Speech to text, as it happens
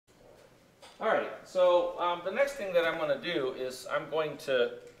All right, so the next thing that I'm going to do is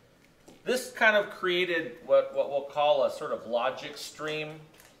this kind of created what we'll call a sort of logic stream,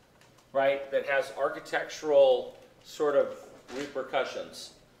 right, that has architectural sort of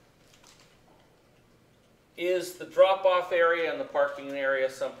repercussions. Is the drop-off area and the parking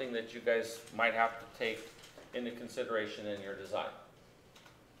area something that you guys might have to take into consideration in your design?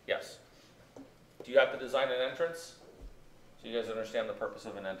 Yes. Do you have to design an entrance? Do you guys understand the purpose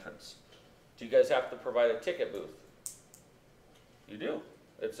of an entrance? Do you guys have to provide a ticket booth? You do.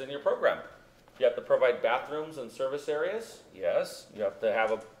 It's in your program. You have to provide bathrooms and service areas? Yes. You have to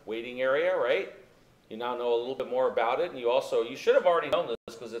have a waiting area, right? You now know a little bit more about it, and you should have already known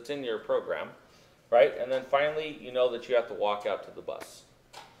this because it's in your program, right? And then finally, you know that you have to walk out to the bus.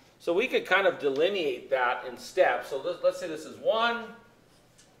 So we could kind of delineate that in steps. So let's say this is 1,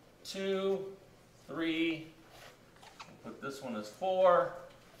 2, 3, put this one as 4,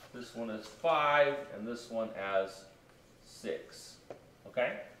 this one is 5, and this one as 6.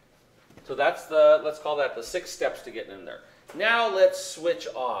 Okay? So that's let's call that the 6 steps to getting in there. Now let's switch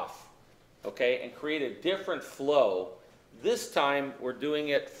off, okay, and create a different flow. This time we're doing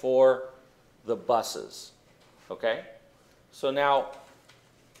it for the buses, okay? So now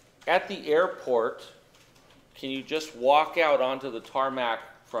at the airport, can you just walk out onto the tarmac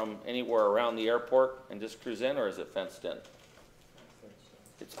from anywhere around the airport and just cruise in, or is it fenced in?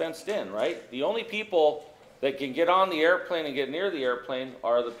 It's fenced in, right? The only people that can get on the airplane and get near the airplane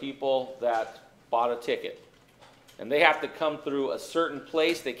are the people that bought a ticket. And they have to come through a certain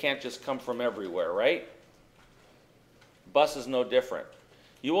place. They can't just come from everywhere, right? Bus is no different.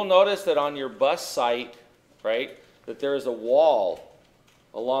 You will notice that on your bus site, right, that there is a wall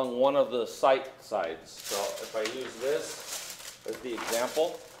along one of the site sides. So if I use this as the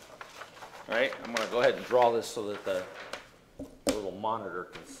example, right, I'm going to go ahead and draw this so that the little monitor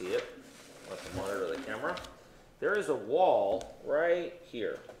can see it. Let the monitor the camera. There is a wall right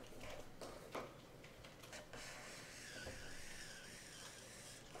here.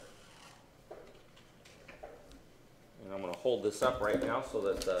 And I'm going to hold this up right now so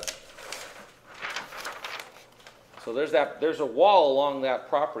that so there's a wall along that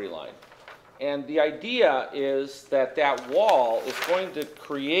property line. And the idea is that that wall is going to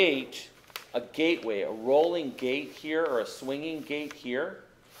create a gateway, a rolling gate here or a swinging gate here,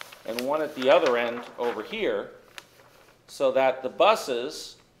 and one at the other end over here, so that the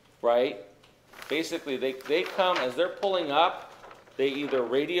buses, right, basically they come, as they're pulling up, they either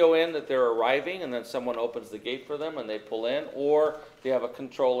radio in that they're arriving and then someone opens the gate for them and they pull in, or they have a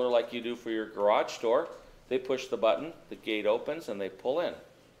controller like you do for your garage door. They push the button, the gate opens, and they pull in.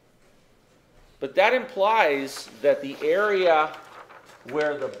 But that implies that the area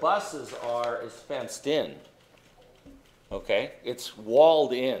where the buses are is fenced in. Okay? It's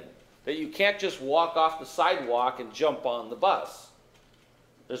walled in. That you can't just walk off the sidewalk and jump on the bus.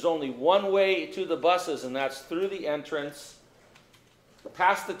 There's only one way to the buses, and that's through the entrance,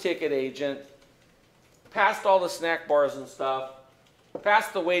 past the ticket agent, past all the snack bars and stuff,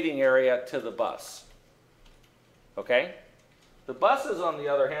 past the waiting area to the bus. Okay? The buses, on the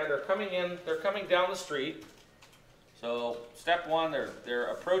other hand, are coming in, they're coming down the street. So step one, they're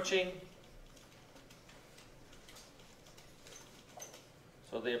approaching.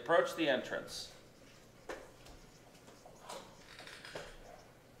 So they approach the entrance.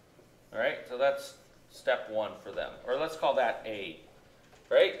 All right, so that's step one for them. Or let's call that A,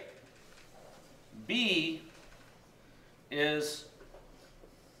 right? B is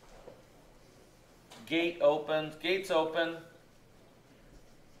gates open,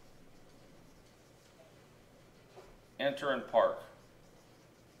 enter and park.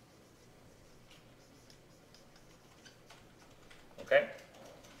 Okay?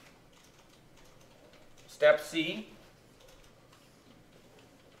 Step C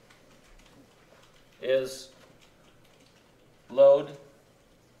is load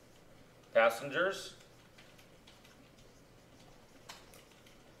passengers.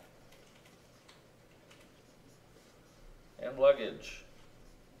 And luggage.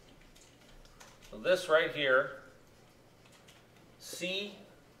 So this right here, C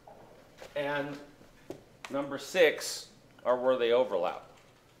and number 6 are where they overlap.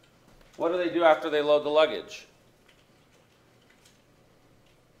 What do they do after they load the luggage?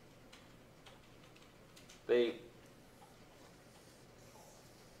 They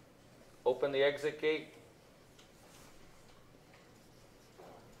open the exit gate.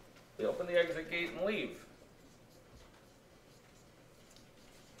 They open the exit gate and leave.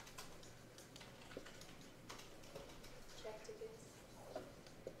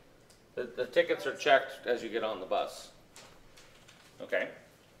 The tickets are checked as you get on the bus. Okay.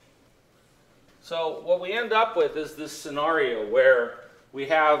 So what we end up with is this scenario where we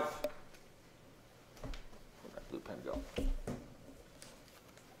have, where'd that blue pen go?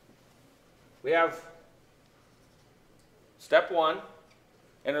 We have step 1,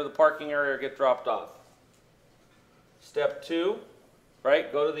 enter the parking area or get dropped off. Step 2,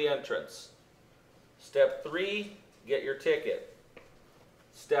 right, go to the entrance. Step 3, get your ticket.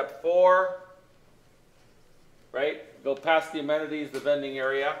 Step 4, right, go past the amenities, the vending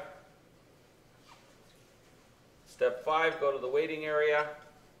area. Step 5, go to the waiting area,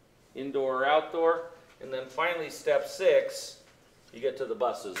 indoor or outdoor. And then finally, step 6, you get to the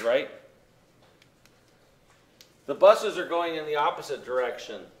buses, right? The buses are going in the opposite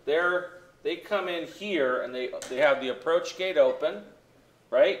direction. They come in here and they have the approach gate open,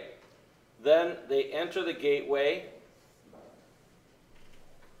 right? Then they enter the gateway.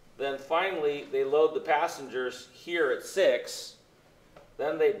 Then finally, they load the passengers here at 6.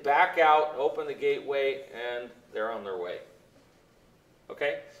 Then they back out, open the gateway, and they're on their way.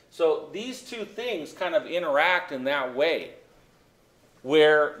 Okay? So these two things kind of interact in that way,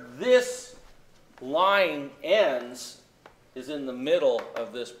 where this line ends is in the middle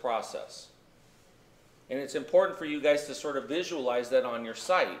of this process. And it's important for you guys to sort of visualize that on your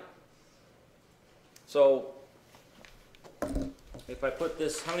site. So if I put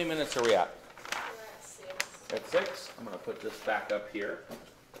this, how many minutes are we at? We're at 6. At 6? I'm going to put this back up here.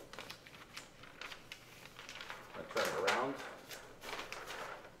 I turn it around.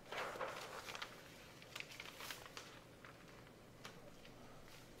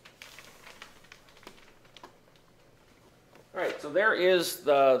 All right, so there is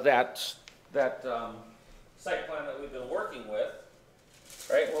that site plan that we've been working with.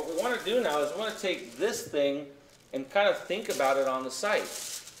 Right? What we want to do now is we want to take this thing and kind of think about it on the site.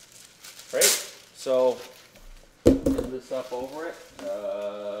 Right? So, put this up over it.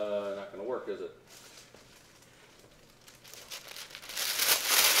 Not going to work, is it?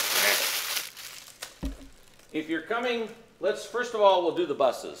 If you're coming, first of all, we'll do the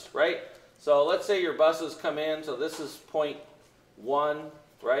buses, right? So let's say your buses come in, so this is point 1,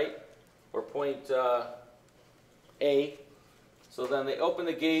 right? Or point A. So then they open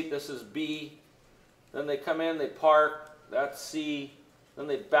the gate, this is B. Then they come in, they park, that's C. Then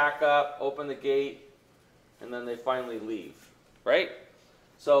they back up, open the gate, and then they finally leave, right?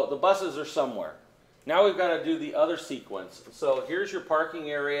 So the buses are somewhere. Now we've got to do the other sequence. So here's your parking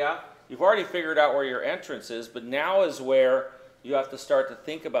area. You've already figured out where your entrance is, but now is where you have to start to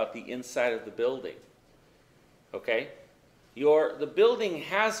think about the inside of the building. Okay? The building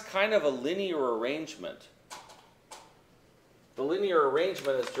has kind of a linear arrangement. The linear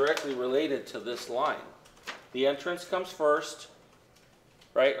arrangement is directly related to this line. The entrance comes first,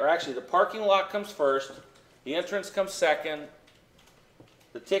 right? Or actually, the parking lot comes first, the entrance comes second,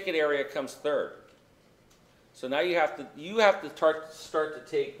 the ticket area comes third. So now you have to start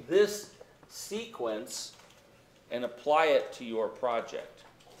to take this sequence and apply it to your project.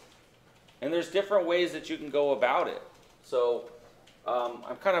 And there's different ways that you can go about it. So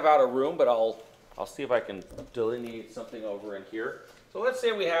I'm kind of out of room, but I'll see if I can delineate something over in here. So let's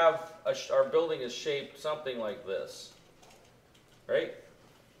say we have our building is shaped something like this, right?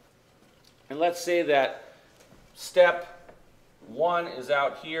 And let's say that step 1 is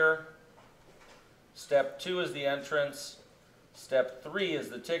out here, step 2 is the entrance, step 3 is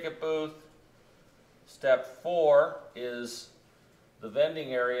the ticket booth, step 4 is the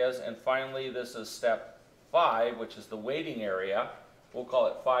vending areas, and finally this is step 5, which is the waiting area. We'll call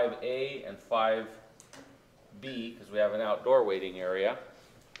it 5A and 5B because we have an outdoor waiting area.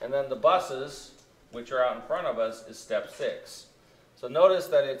 And then the buses, which are out in front of us, is step 6. So notice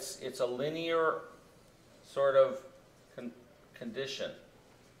that it's a linear sort of condition,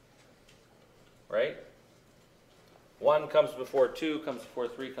 right? 1 comes before 2, comes before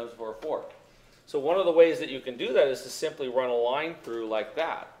 3, comes before 4. So one of the ways that you can do that is to simply run a line through like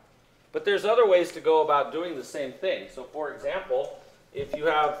that. But there's other ways to go about doing the same thing. So for example, if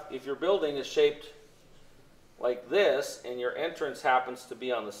your building is shaped like this and your entrance happens to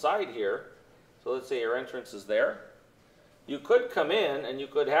be on the side here, so let's say your entrance is there, you could come in and you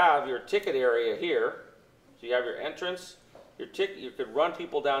could have your ticket area here. So you have your entrance, you could run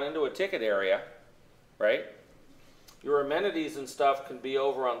people down into a ticket area, right? Your amenities and stuff can be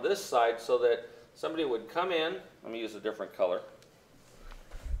over on this side so that somebody would come in. Let me use a different color.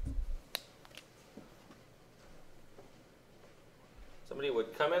 Somebody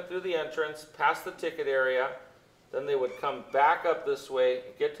would come in through the entrance, past the ticket area, then they would come back up this way,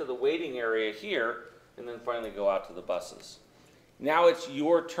 get to the waiting area here, and then finally go out to the buses. Now it's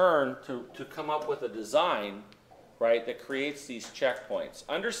your turn to come up with a design right, that creates these checkpoints.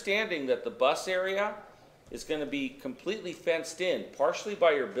 Understanding that the bus area is going to be completely fenced in, partially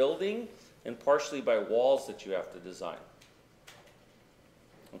by your building and partially by walls that you have to design.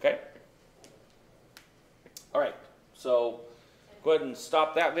 Okay? All right, so go ahead and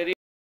stop that video.